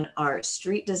focus on are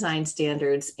street design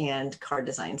standards and car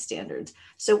design standards.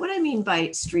 So what I mean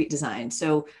by street design,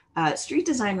 street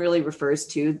design really refers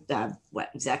to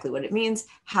exactly what it means,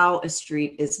 how a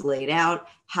street is laid out,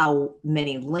 how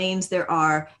many lanes there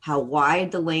are, how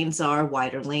wide the lanes are.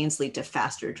 Wider lanes lead to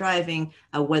faster driving,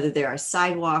 whether there are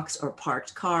sidewalks or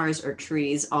parked cars or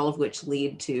trees, all of which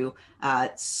lead to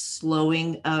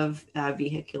slowing of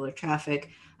vehicular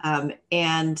traffic.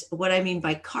 And what I mean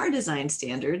by car design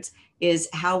standards is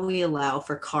how we allow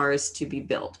for cars to be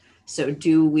built. So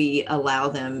do we allow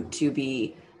them to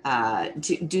be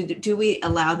do we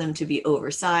allow them to be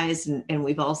oversized? And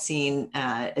we've all seen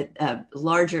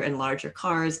larger and larger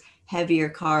cars, heavier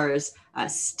cars,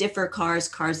 stiffer cars,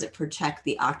 cars that protect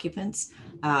the occupants,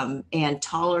 and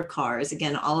taller cars.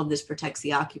 Again, all of this protects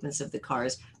the occupants of the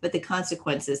cars, but the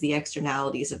consequences, the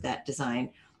externalities of that design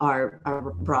are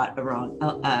brought around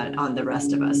on the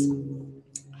rest of us.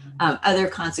 Other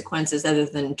consequences other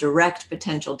than direct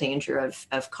potential danger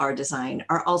of car design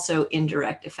are also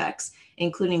indirect effects,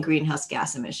 including greenhouse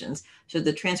gas emissions. So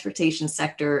the transportation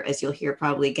sector, as you'll hear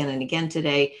probably again and again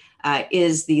today,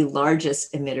 is the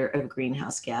largest emitter of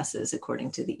greenhouse gases,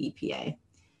 according to the EPA.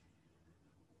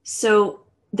 So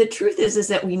the truth is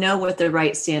that we know what the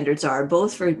right standards are,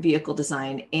 both for vehicle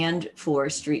design and for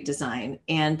street design.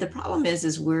 And the problem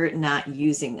is we're not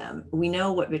using them. We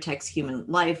know what protects human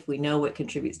life. We know what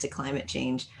contributes to climate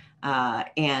change.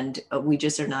 And we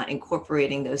just are not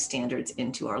incorporating those standards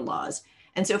into our laws.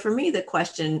 And so for me, the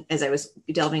question as I was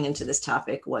delving into this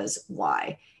topic was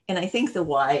why? And I think the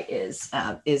why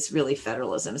is really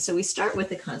federalism. So we start with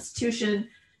the Constitution,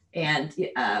 and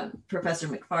Professor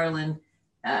McFarland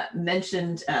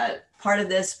mentioned part of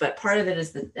this, but part of it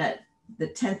is the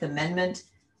 10th Amendment.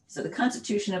 So the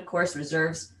Constitution, of course,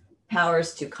 reserves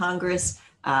powers to Congress,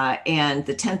 and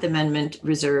the 10th Amendment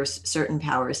reserves certain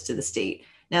powers to the state.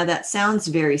 Now that sounds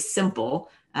very simple,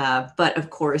 but of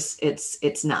course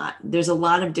it's not. There's a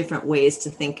lot of different ways to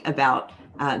think about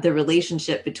the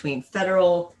relationship between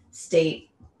federal, state,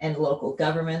 and local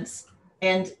governments.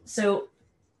 And so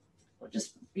we'll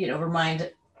just,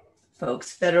 remind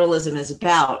folks, federalism is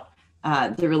about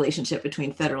the relationship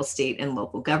between federal, state, and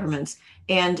local governments.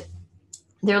 And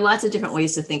there are lots of different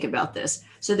ways to think about this.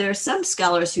 So there are some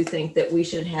scholars who think that we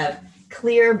should have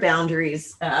clear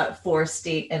boundaries for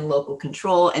state and local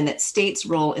control, and that states'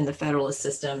 role in the federalist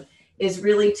system is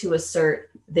really to assert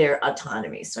their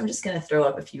autonomy. So I'm just going to throw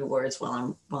up a few words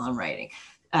while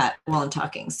I'm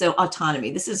talking. So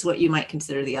autonomy, this is what you might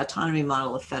consider the autonomy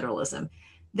model of federalism.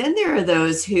 Then there are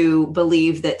those who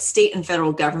believe that state and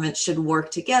federal governments should work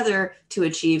together to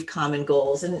achieve common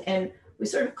goals. And we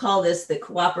sort of call this the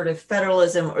cooperative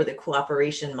federalism or the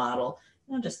cooperation model.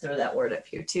 I'll just throw that word up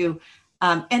here too.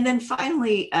 And then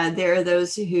finally, there are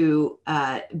those who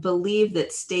believe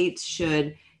that states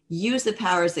should use the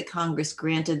powers that Congress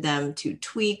granted them to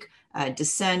tweak,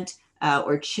 dissent,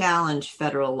 or challenge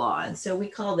federal law. And so we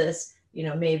call this,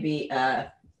 maybe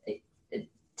a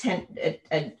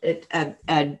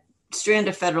strand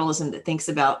of federalism that thinks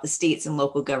about the states and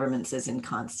local governments as in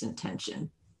constant tension.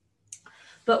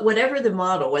 But whatever the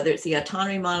model, whether it's the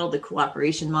autonomy model, the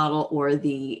cooperation model, or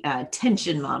the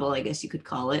tension model, I guess you could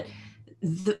call it,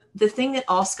 the thing that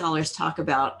all scholars talk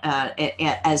about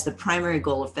as the primary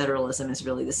goal of federalism is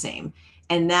really the same,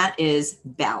 and that is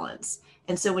balance.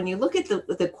 And so when you look at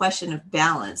the question of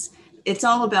balance, it's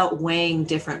all about weighing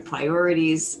different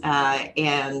priorities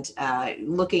and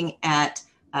looking at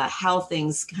how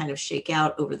things kind of shake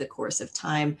out over the course of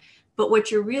time. But what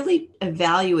you're really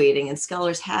evaluating, and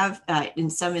scholars have in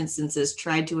some instances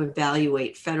tried to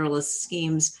evaluate federalist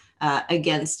schemes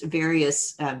against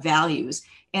various values.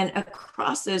 And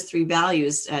across those three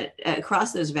values, I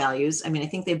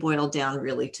think they boil down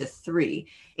really to three.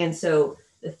 And so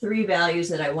the three values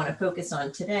that I want to focus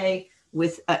on today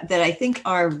that I think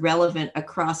are relevant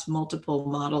across multiple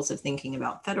models of thinking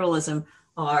about federalism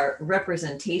are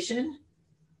representation.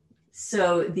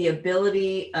 So the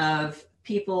ability of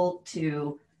people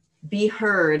to be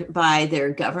heard by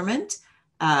their government.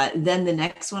 Then the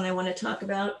next one I want to talk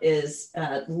about is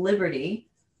liberty,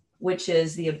 which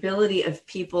is the ability of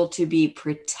people to be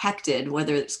protected,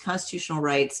 whether it's constitutional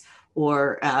rights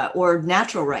or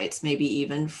natural rights, maybe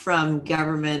even from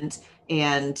government.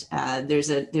 And there's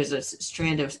a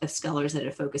strand of scholars that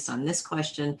have focused on this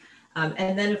question.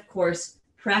 And then, of course,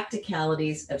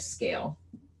 practicalities of scale.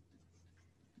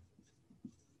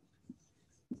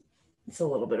 It's a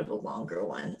little bit of a longer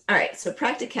one. All right, so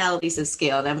practicalities of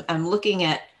scale. And I'm looking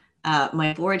at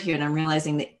my board here, and I'm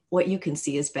realizing that what you can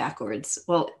see is backwards.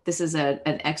 Well, this is an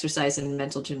exercise in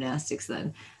mental gymnastics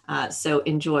then. So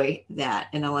enjoy that.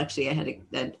 And I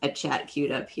had a chat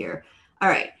queued up here. All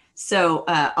right, so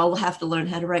I'll have to learn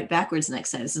how to write backwards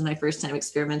next time. This is my first time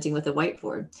experimenting with a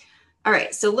whiteboard. All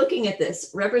right, so looking at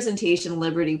this, representation,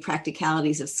 liberty,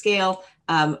 practicalities of scale,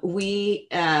 we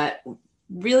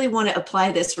really want to apply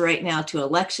this right now to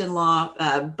election law,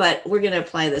 but we're going to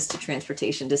apply this to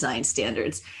transportation design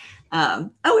standards.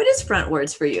 It is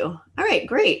frontwards for you. All right,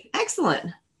 great.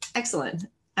 Excellent.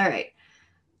 All right.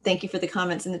 Thank you for the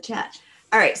comments in the chat.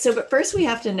 All right, but first we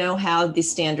have to know how the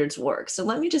standards work. So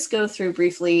let me just go through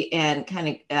briefly and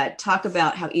kind of talk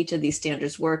about how each of these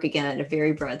standards work, again, at a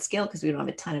very broad scale, because we don't have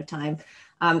a ton of time.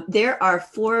 There are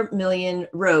 4 million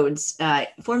roads,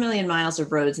 4 million miles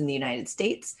of roads in the United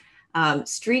States.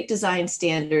 Street design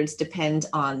standards depend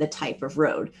on the type of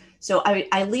road. So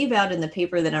I leave out in the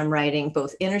paper that I'm writing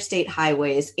both interstate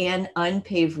highways and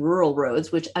unpaved rural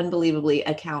roads, which unbelievably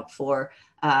account for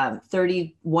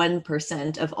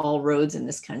 31% of all roads in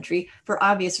this country for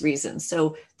obvious reasons.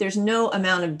 So there's no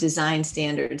amount of design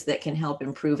standards that can help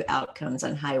improve outcomes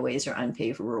on highways or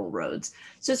unpaved rural roads.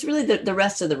 So it's really the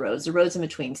rest of the roads in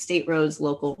between, state roads,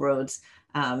 local roads,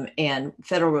 and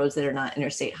federal roads that are not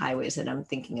interstate highways that I'm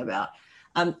thinking about.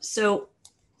 So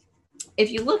if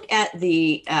you look at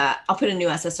I'll put a new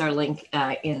SSR link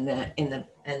in the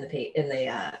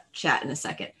chat in a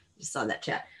second. Just saw that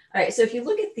chat. All right, so if you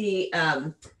look at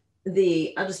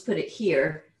I'll just put it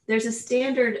here. There's a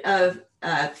standard of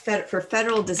for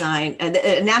federal design,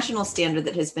 a national standard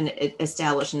that has been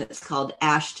established, and it's called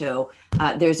AASHTO.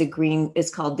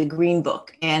 It's called the Green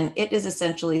Book, and it is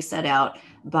essentially set out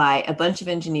by a bunch of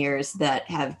engineers that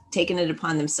have taken it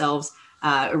upon themselves.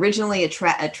 Originally a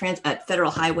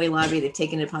federal highway lobby, they've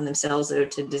taken it upon themselves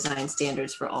to design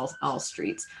standards for all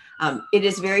streets. It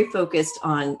is very focused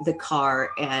on the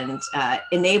car and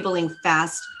enabling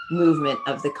fast movement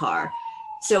of the car.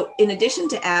 So in addition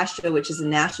to AASHTO, which is a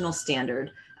national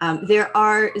standard,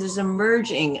 there's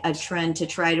emerging a trend to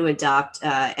try to adopt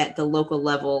at the local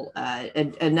level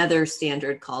another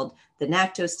standard called the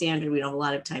NACTO standard. We don't have a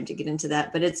lot of time to get into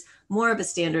that, but it's more of a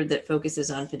standard that focuses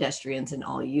on pedestrians and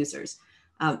all users.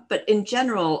 But in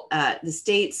general, the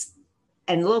states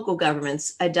and local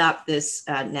governments adopt this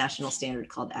national standard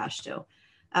called AASHTO.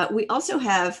 We also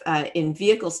have in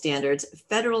vehicle standards,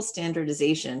 federal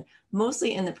standardization,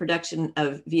 mostly in the production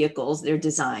of vehicles, their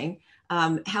design.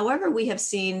 However, we have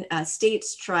seen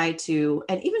states try to,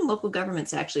 and even local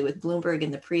governments actually with Bloomberg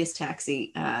and the Prius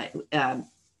taxi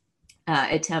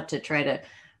attempt to try to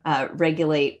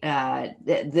regulate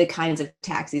the kinds of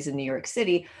taxis in New York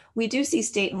City. We do see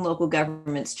state and local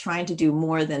governments trying to do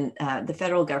more than the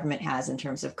federal government has in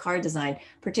terms of car design,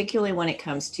 particularly when it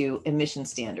comes to emission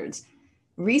standards.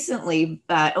 Recently,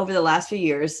 over the last few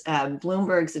years,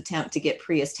 Bloomberg's attempt to get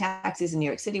Prius taxis in New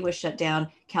York City was shut down.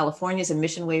 California's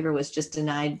emission waiver was just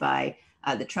denied by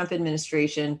the Trump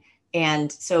administration.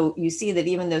 And so you see that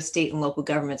even though state and local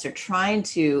governments are trying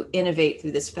to innovate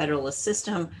through this federalist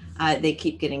system, they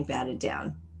keep getting batted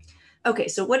down. Okay,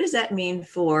 so what does that mean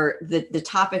for the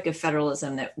topic of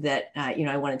federalism that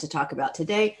I wanted to talk about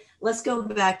today? Let's go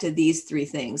back to these three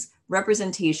things: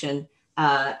 representation,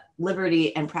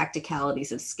 liberty, and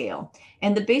practicalities of scale.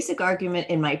 And the basic argument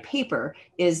in my paper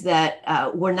is that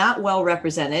we're not well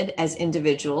represented as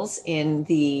individuals in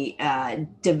the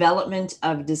development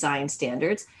of design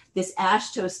standards. This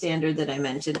AASHTO standard that I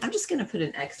mentioned, I'm just going to put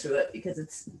an X through it because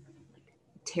it's a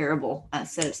terrible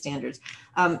set of standards.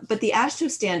 But the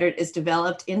AASHTO standard is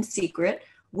developed in secret.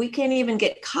 We can't even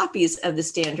get copies of the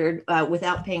standard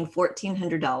without paying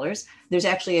 $1,400. There's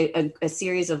actually a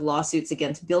series of lawsuits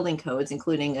against building codes,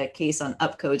 including a case on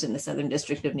UpCodes in the Southern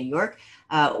District of New York,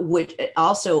 which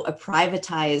also a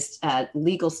privatized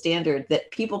legal standard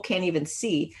that people can't even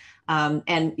see.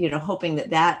 And hoping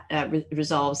that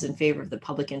resolves in favor of the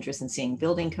public interest in seeing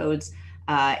building codes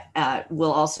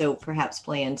will also perhaps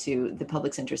play into the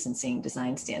public's interest in seeing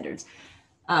design standards.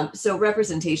 So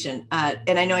representation,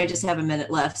 and I know I just have a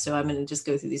minute left, so I'm going to just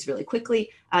go through these really quickly.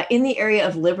 In the area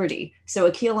of liberty, so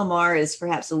Akhil Amar is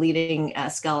perhaps a leading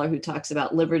scholar who talks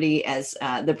about liberty as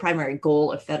the primary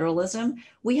goal of federalism.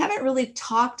 We haven't really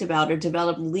talked about or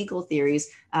developed legal theories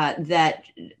that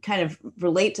kind of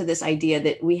relate to this idea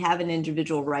that we have an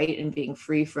individual right in being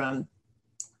free from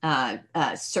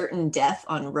certain death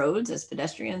on roads as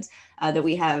pedestrians, that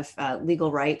we have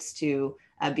legal rights to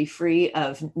be free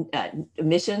of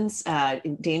emissions,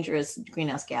 dangerous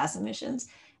greenhouse gas emissions.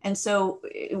 And so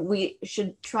we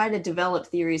should try to develop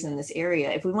theories in this area.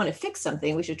 If we want to fix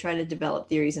something, we should try to develop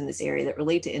theories in this area that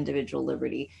relate to individual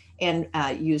liberty and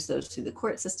use those through the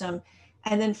court system.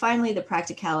 And then finally, the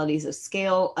practicalities of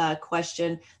scale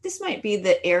question. This might be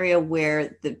the area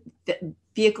where the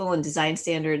vehicle and design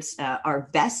standards are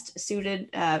best suited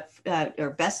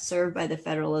or best served by the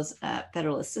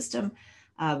federalist system.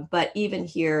 But even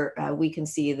here, we can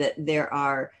see that there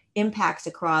are impacts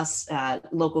across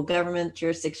local government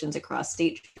jurisdictions, across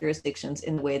state jurisdictions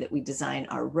in the way that we design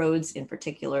our roads in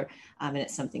particular, and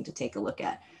it's something to take a look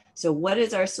at. So what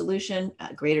is our solution?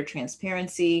 Greater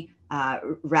transparency,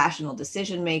 rational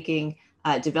decision-making,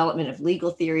 development of legal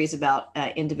theories about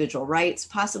individual rights,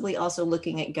 possibly also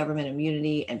looking at government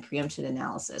immunity and preemption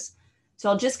analysis. So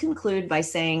I'll just conclude by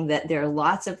saying that there are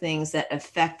lots of things that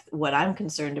affect what I'm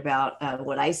concerned about,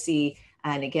 what I see,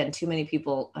 and again, too many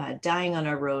people dying on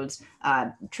our roads,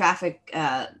 traffic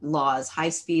laws, high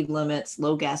speed limits,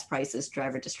 low gas prices,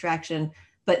 driver distraction.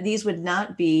 But these would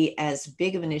not be as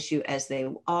big of an issue as they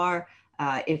are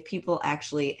if people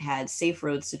actually had safe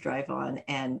roads to drive on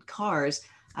and cars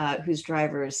whose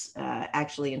drivers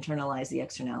actually internalize the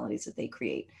externalities that they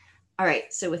create. All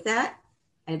right, so with that,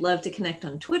 I'd love to connect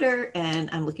on Twitter, and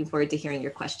I'm looking forward to hearing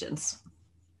your questions.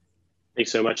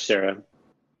 Thanks so much, Sarah.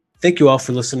 Thank you all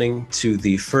for listening to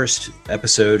the first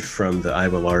episode from the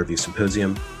Iowa Law Review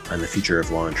Symposium on the future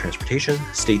of law and transportation.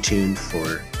 Stay tuned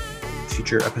for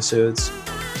future episodes.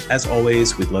 As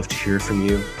always, we'd love to hear from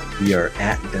you. We are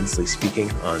at Densely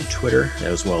Speaking on Twitter,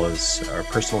 as well as our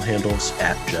personal handles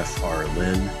at Jeff R.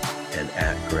 Lynn and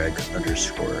at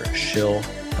Greg_Schill.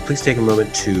 Please take a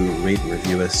moment to rate and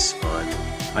review us on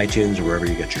iTunes or wherever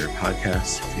you get your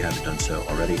podcasts if you haven't done so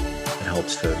already. It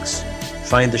helps folks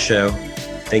find the show.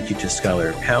 Thank you to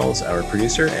Skylar Pals, our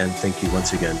producer, and thank you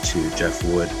once again to Jeff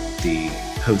Wood, the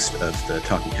host of the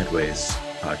Talking Headways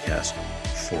podcast,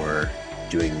 for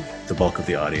doing the bulk of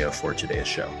the audio for today's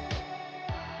show.